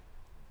before.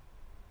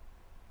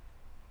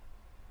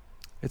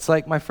 It's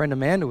like my friend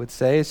Amanda would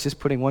say, it's just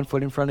putting one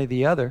foot in front of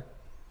the other.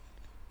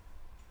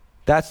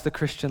 That's the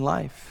Christian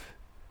life.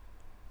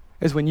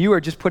 Is when you are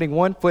just putting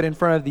one foot in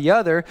front of the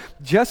other,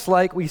 just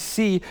like we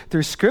see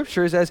through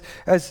scriptures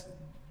as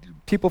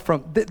people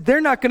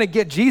they're not going to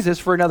get Jesus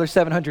for another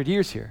 700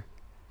 years here.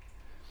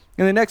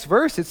 In the next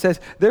verse, it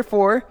says,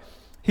 therefore,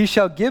 he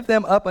shall give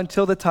them up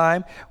until the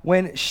time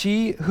when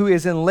she who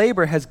is in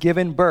labor has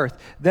given birth.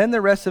 Then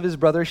the rest of his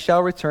brothers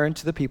shall return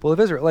to the people of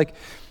Israel. Like,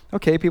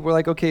 okay, people are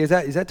like, okay, is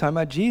that talking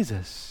about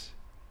Jesus?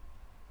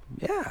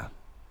 Yeah.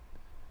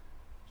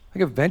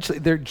 Like eventually,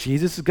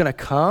 Jesus is going to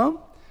come?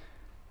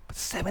 But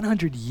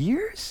 700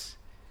 years?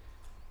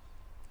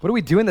 What do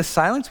we do in the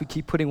silence? We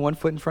keep putting one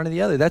foot in front of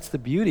the other. That's the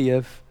beauty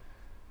of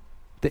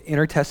the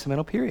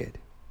intertestamental period.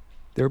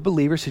 There were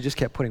believers who just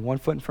kept putting one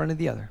foot in front of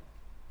the other.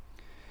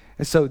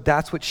 And so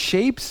that's what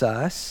shapes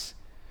us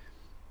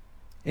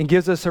and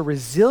gives us a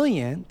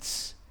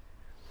resilience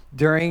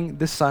during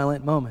the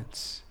silent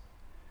moments.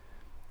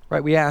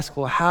 Right? We ask,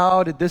 well,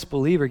 how did this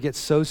believer get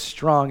so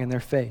strong in their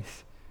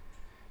faith?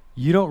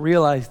 You don't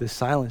realize the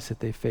silence that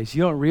they face.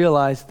 You don't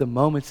realize the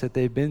moments that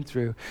they've been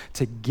through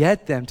to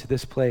get them to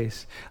this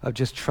place of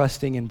just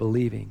trusting and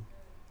believing.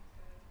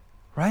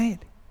 Right?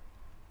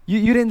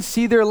 You didn't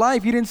see their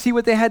life. You didn't see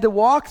what they had to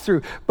walk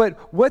through.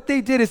 But what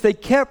they did is they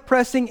kept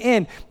pressing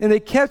in and they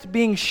kept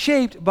being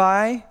shaped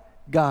by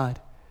God.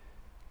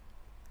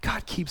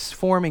 God keeps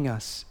forming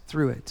us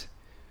through it.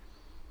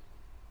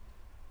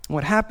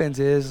 What happens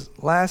is,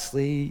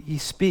 lastly, he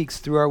speaks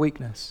through our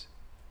weakness.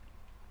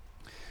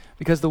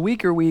 Because the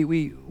weaker we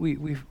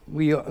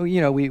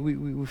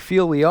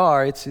feel we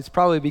are, it's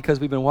probably because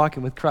we've been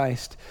walking with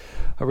Christ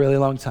a really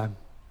long time.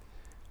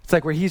 It's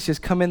like where he's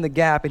just come in the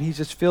gap and he's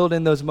just filled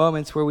in those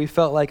moments where we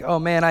felt like, oh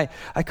man,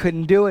 I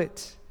couldn't do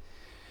it.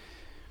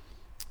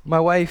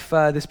 My wife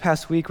this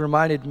past week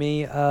reminded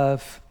me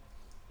of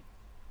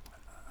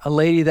a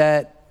lady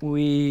that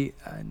we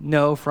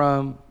know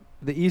from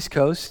the East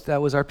Coast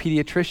that was our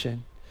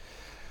pediatrician.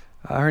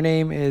 Her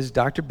name is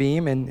Dr.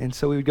 Beam, and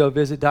so we would go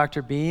visit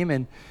Dr. Beam,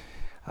 and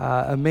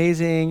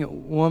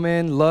amazing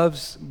woman,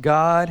 loves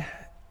God.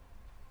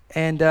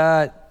 And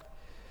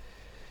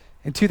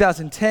in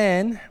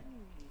 2010,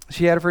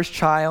 she had her first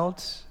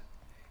child,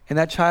 and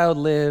that child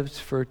lived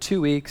for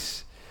 2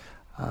 weeks,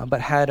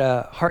 but had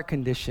a heart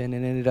condition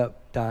and ended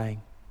up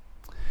dying.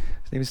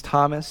 His name is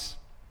Thomas,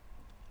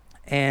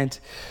 and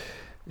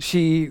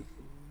she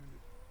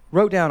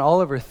wrote down all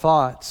of her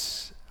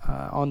thoughts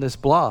on this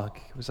blog.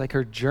 It was like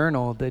her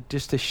journal, that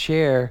just to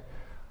share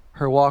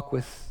her walk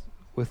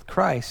with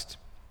Christ.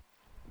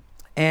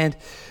 And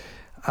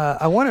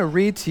I want to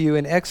read to you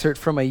an excerpt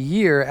from a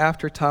year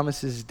after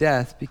Thomas's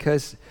death,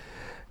 because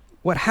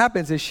what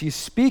happens is she's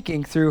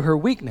speaking through her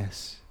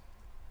weakness.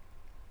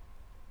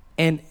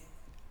 And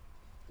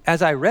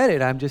as I read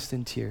it, I'm just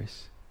in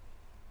tears.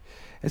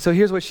 And so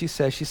here's what she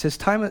says. She says,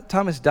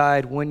 Thomas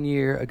died 1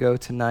 year ago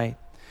tonight.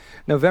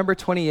 November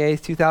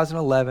 28th,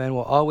 2011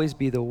 will always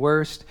be the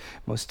worst,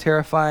 most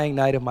terrifying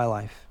night of my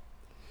life.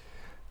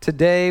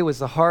 Today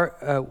was a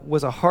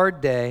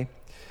hard day,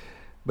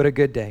 but a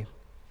good day.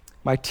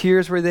 My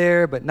tears were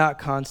there, but not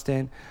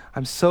constant.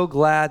 I'm so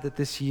glad that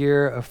this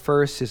year of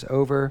firsts is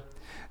over.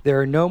 There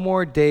are no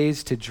more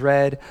days to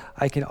dread.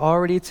 I can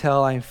already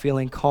tell I am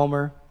feeling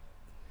calmer.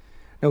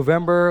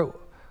 November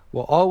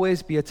will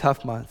always be a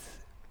tough month.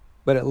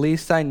 but at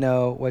least I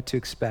know what to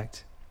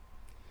expect.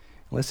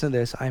 Listen to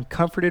this. I am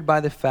comforted by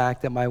the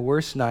fact that my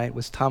worst night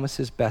was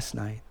Thomas's best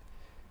night,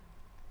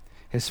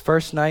 his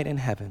first night in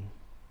heaven.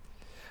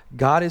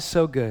 God is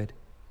so good,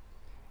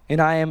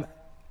 and I am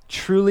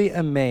truly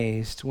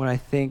amazed when I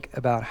think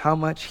about how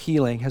much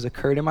healing has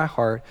occurred in my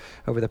heart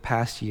over the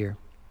past year.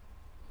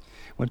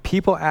 When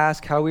people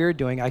ask how we are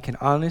doing, I can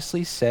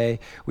honestly say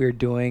we are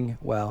doing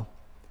well.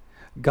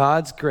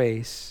 God's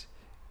grace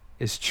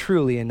is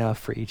truly enough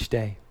for each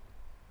day.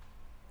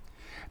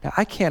 Now,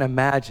 I can't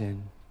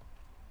imagine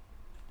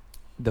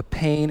the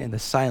pain and the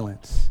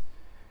silence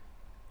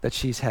that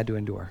she's had to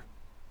endure.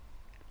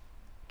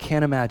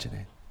 Can't imagine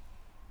it.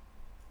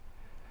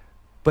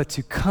 But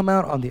to come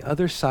out on the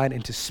other side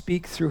and to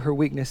speak through her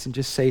weakness and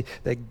just say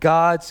that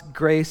God's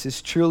grace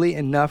is truly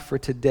enough for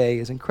today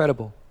is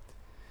incredible.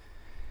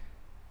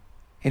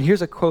 And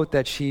here's a quote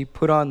that she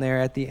put on there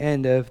at the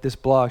end of this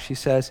blog. She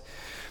says,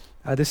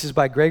 this is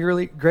by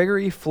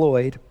Gregory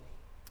Floyd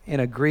in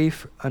A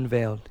Grief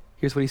Unveiled.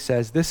 Here's what he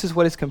says. This is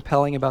what is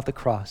compelling about the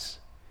cross.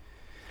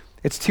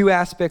 It's two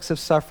aspects of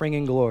suffering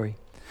and glory.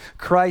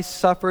 Christ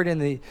suffered in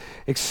the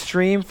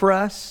extreme for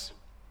us,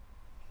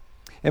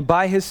 and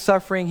by his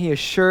suffering, he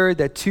assured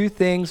that two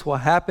things will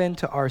happen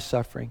to our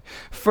suffering.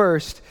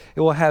 First, it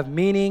will have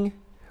meaning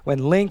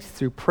when linked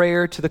through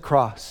prayer to the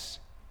cross.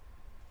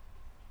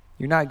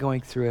 You're not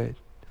going through it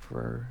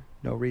for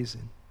no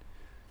reason.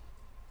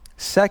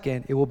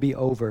 Second, it will be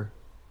over.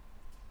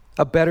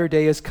 A better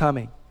day is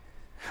coming.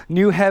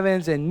 New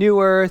heavens and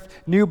new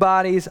earth, new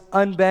bodies,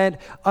 unbent,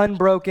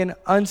 unbroken,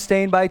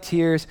 unstained by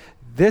tears.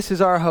 This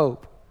is our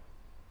hope.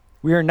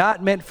 We are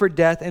not meant for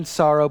death and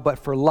sorrow, but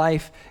for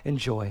life and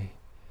joy.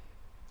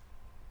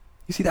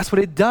 You see, that's what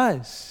it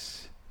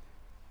does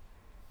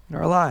in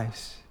our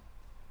lives.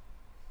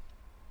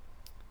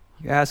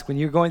 You ask, when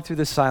you're going through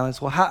the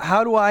silence, well,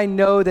 how do I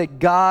know that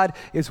God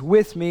is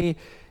with me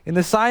in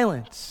the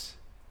silence?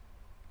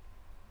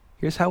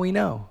 Here's how we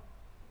know.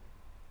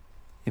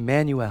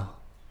 Emmanuel.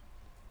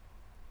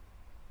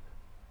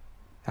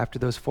 After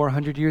those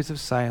 400 years of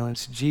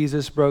silence,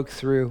 Jesus broke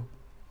through.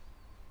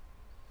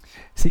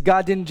 See,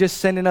 God didn't just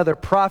send another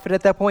prophet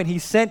at that point. He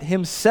sent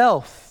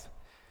himself.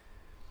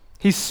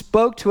 He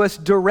spoke to us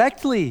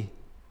directly.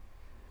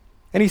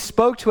 And he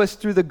spoke to us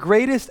through the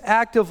greatest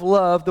act of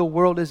love the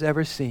world has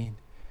ever seen.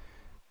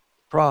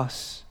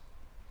 Cross.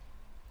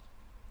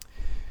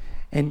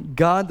 And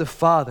God the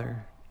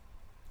Father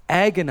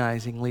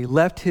agonizingly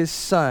left his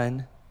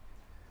Son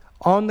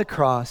on the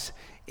cross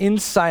in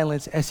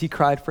silence as he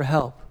cried for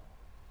help.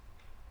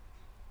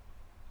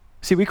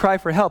 See, we cry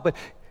for help, but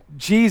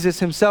Jesus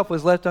himself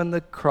was left on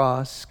the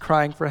cross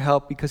crying for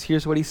help because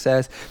here's what he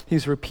says.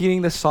 He's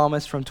repeating the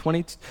psalmist from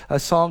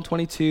Psalm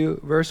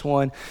 22, verse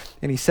 1,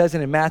 and he says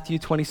it in Matthew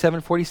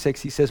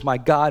 27:46. He says, my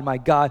God,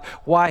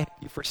 why have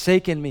you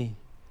forsaken me?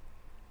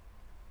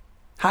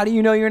 How do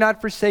you know you're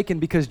not forsaken?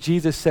 Because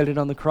Jesus said it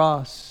on the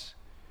cross.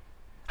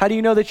 How do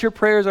you know that your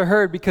prayers are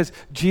heard? Because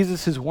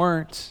Jesus'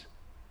 weren't.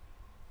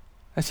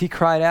 As he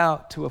cried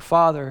out to a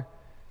father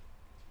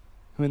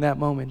who in that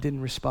moment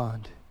didn't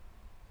respond.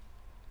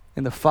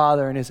 And the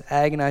Father, in his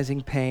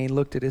agonizing pain,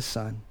 looked at his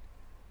Son.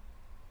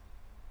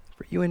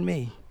 For you and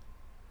me.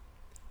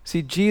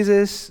 See,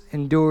 Jesus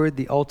endured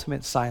the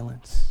ultimate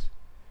silence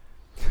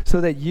so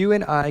that you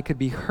and I could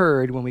be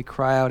heard when we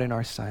cry out in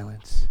our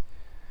silence.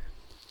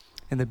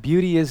 And the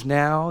beauty is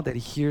now that he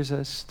hears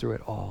us through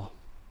it all.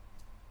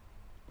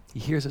 He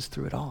hears us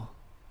through it all.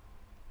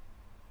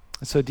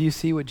 And so do you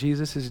see what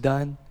Jesus has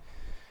done?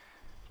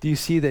 Do you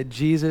see that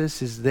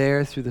Jesus is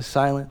there through the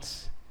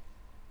silence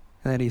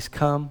and that he's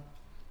come?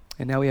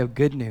 And now we have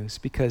good news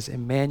because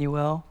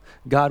Emmanuel,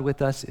 God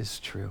with us, is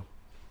true.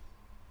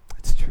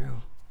 It's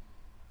true.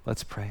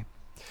 Let's pray.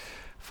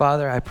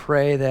 Father, I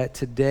pray that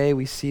today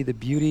we see the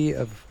beauty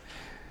of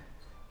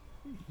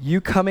you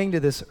coming to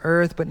this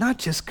earth, but not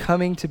just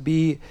coming to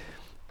be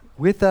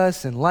with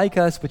us and like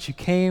us, but you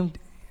came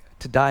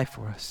to die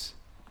for us.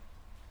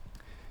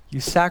 You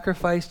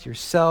sacrificed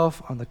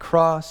yourself on the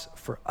cross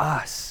for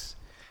us.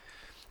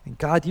 And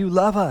God, you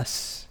love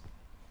us.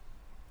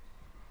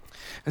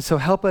 And so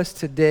help us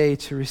today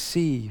to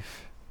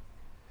receive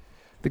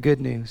the good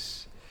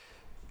news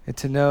and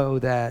to know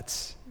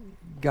that,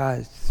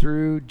 God,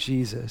 through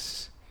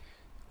Jesus,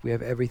 we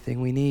have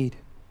everything we need.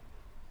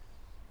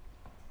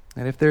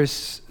 And if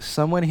there's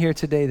someone here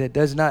today that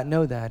does not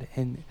know that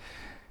and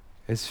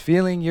is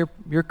feeling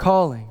your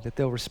calling, that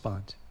they'll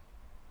respond.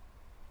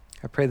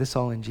 I pray this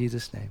all in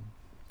Jesus' name.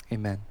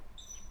 Amen.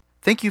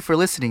 Thank you for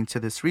listening to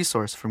this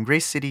resource from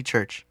Grace City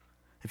Church.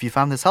 If you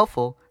found this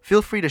helpful,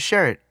 feel free to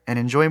share it and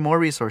enjoy more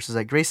resources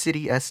at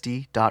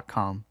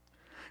gracecitysd.com.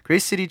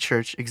 Grace City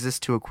Church exists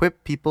to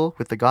equip people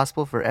with the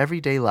gospel for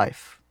everyday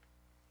life.